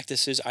advanced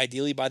practices,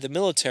 ideally by the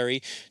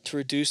military, to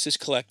reduce this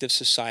collective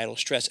societal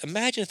stress.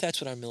 Imagine if that's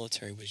what our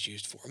military was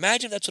used for.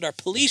 Imagine if that's what our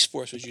police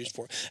force was used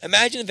for.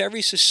 Imagine if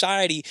every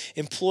society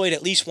employed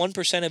at least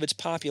 1% of its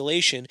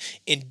population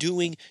in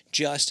doing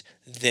just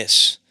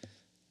this.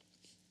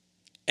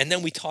 And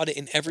then we taught it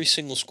in every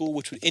single school,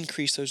 which would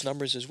increase those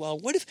numbers as well.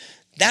 What if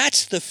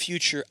that's the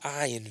future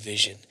I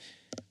envision?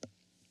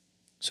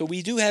 So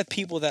we do have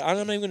people that, I'm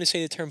not even going to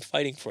say the term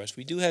fighting for us.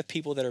 We do have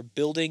people that are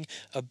building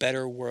a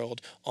better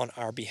world on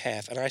our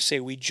behalf. And I say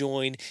we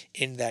join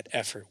in that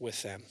effort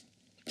with them.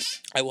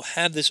 I will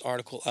have this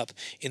article up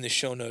in the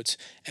show notes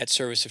at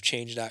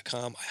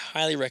serviceofchange.com. I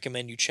highly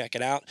recommend you check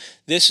it out.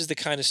 This is the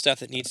kind of stuff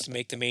that needs to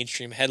make the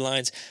mainstream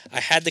headlines. I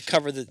had to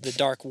cover the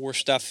dark war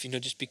stuff,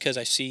 just because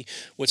I see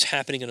what's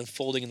happening and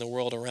unfolding in the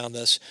world around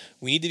us.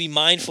 We need to be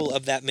mindful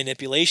of that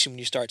manipulation when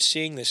you start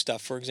seeing this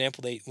stuff. For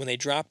example, when they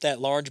dropped that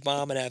large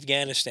bomb in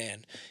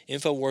Afghanistan,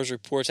 InfoWars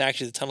reports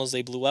actually the tunnels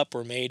they blew up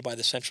were made by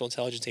the Central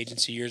Intelligence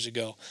Agency years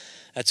ago.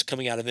 That's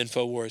coming out of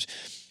InfoWars.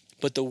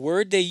 But the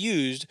word they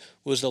used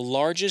was the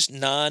largest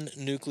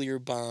non-nuclear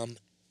bomb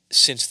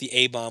since the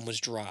A-bomb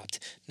was dropped.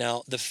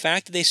 Now, the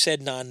fact that they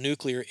said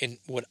non-nuclear, in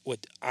what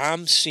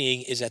I'm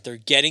seeing is that they're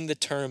getting the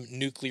term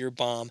nuclear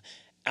bomb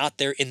out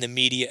there in the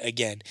media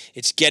again.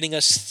 It's getting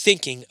us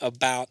thinking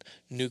about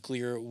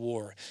nuclear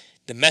war.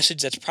 The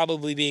message that's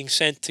probably being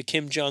sent to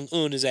Kim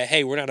Jong-un is that,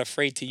 hey, we're not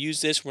afraid to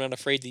use this. We're not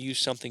afraid to use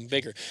something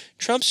bigger.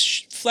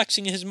 Trump's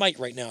flexing his might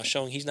right now,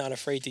 showing he's not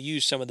afraid to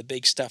use some of the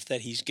big stuff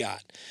that he's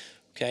got.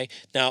 Okay.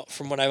 Now,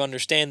 from what I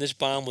understand, this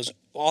bomb was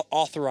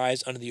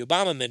authorized under the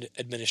Obama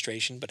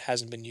administration, but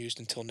hasn't been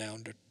used until now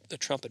under the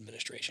Trump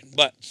administration.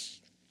 But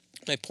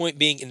my point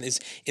being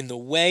in the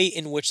way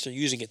in which they're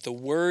using it, the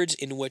words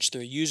in which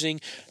they're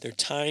using, they're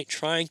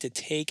trying to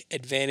take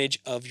advantage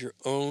of your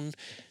own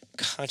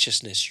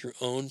consciousness, your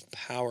own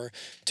power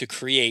to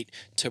create,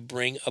 to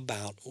bring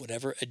about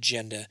whatever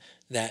agenda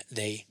that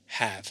they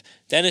have.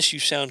 Dennis, you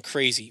sound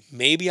crazy.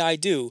 Maybe I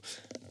do.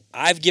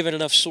 I've given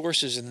enough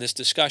sources in this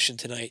discussion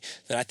tonight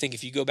that I think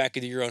if you go back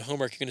and do your own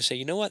homework, you're going to say,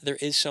 you know what, there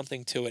is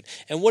something to it.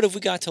 And what have we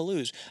got to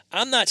lose?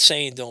 I'm not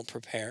saying don't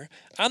prepare.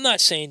 I'm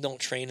not saying don't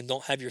train and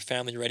don't have your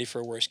family ready for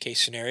a worst case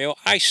scenario.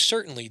 I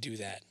certainly do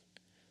that.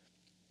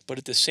 But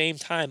at the same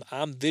time,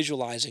 I'm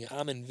visualizing,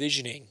 I'm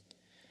envisioning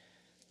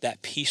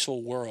that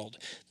peaceful world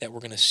that we're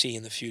going to see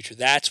in the future.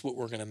 That's what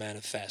we're going to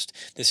manifest.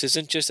 This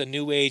isn't just a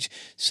new age,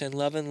 send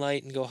love and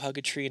light and go hug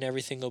a tree and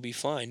everything will be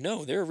fine.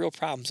 No, there are real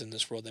problems in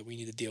this world that we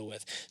need to deal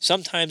with.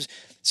 Sometimes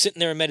sitting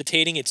there and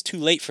meditating, it's too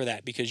late for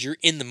that because you're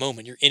in the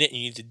moment. You're in it and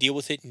you need to deal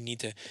with it. You need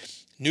to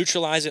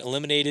neutralize it,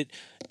 eliminate it,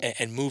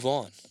 and move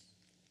on.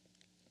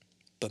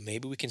 But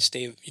maybe we can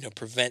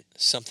prevent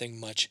something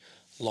much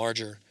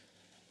larger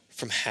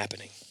from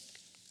happening.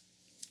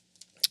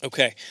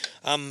 Okay,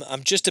 I'm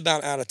just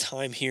about out of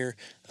time here.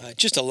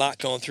 Just a lot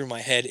going through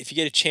my head. If you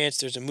get a chance,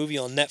 there's a movie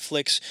on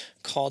Netflix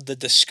called The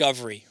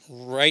Discovery,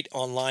 right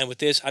on line with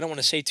this. I don't want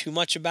to say too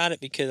much about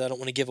it because I don't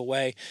want to give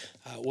away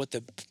what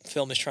the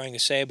film is trying to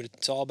say, but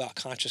it's all about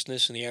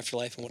consciousness and the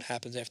afterlife and what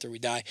happens after we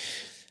die.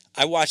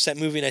 I watched that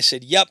movie and I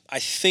said, yep, I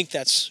think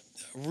that's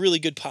a really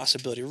good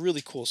possibility,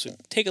 really cool. So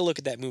take a look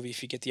at that movie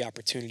if you get the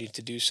opportunity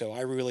to do so.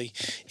 I really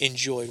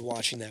enjoyed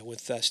watching that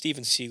with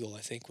Steven Seagal, I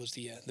think, was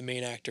the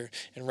main actor,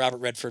 and Robert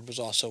Redford was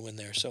also in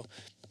there. So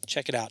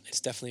check it out. It's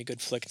definitely a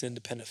good flick. It's an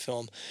independent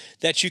film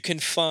that you can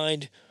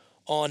find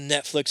on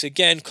Netflix.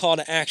 Again, call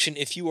to action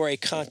if you are a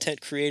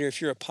content creator,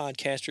 if you're a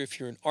podcaster, if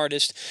you're an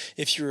artist,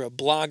 if you're a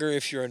blogger,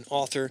 if you're an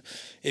author,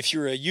 if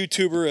you're a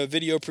YouTuber, a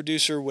video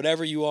producer,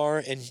 whatever you are,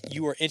 and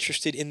you are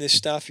interested in this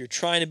stuff, you're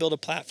trying to build a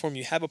platform,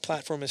 you have a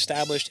platform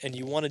established, and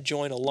you want to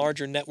join a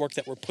larger network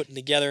that we're putting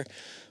together,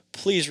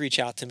 please reach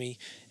out to me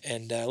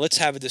and let's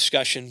have a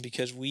discussion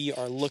because we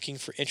are looking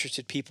for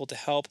interested people to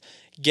help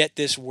get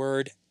this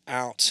word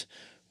out.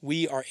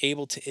 We are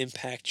able to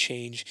impact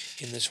change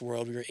in this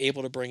world. We are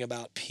able to bring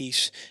about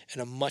peace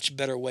and a much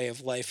better way of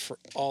life for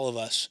all of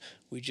us.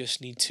 We just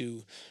need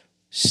to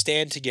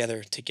stand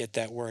together to get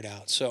that word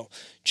out. So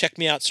check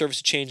me out,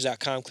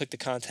 servicetochange.com. Click the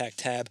contact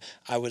tab.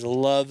 I would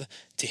love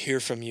to hear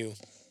from you.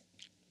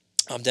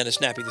 I'm Dennis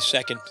Nappy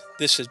II.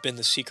 This has been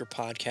the Seeker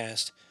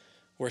Podcast,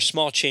 where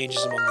small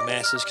changes among the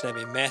masses can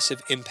have a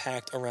massive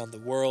impact around the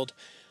world.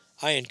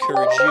 I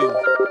encourage you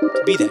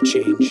to be that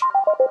change.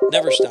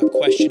 Never stop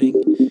questioning.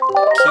 Keep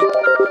an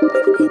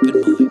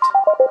open mind.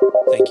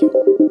 Thank you.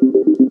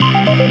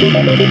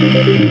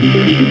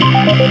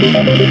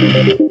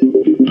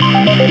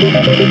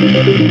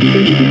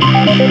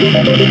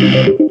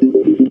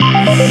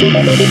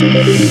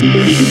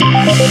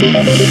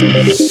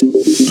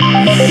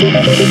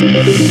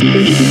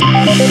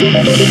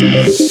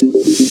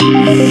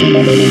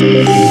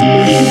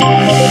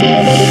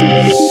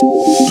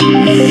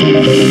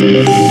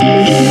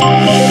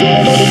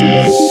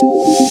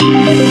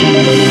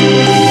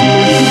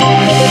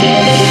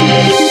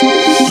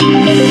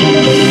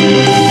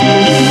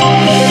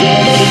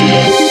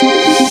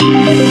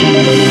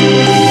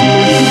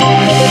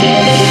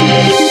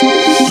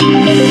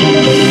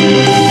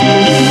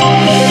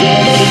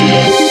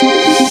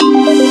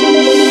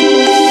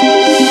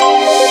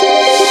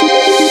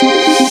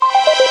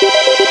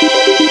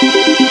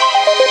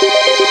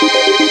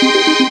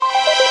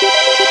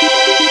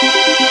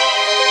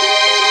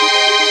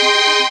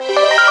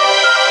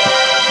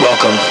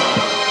 Welcome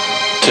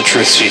to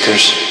Truth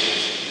Seekers.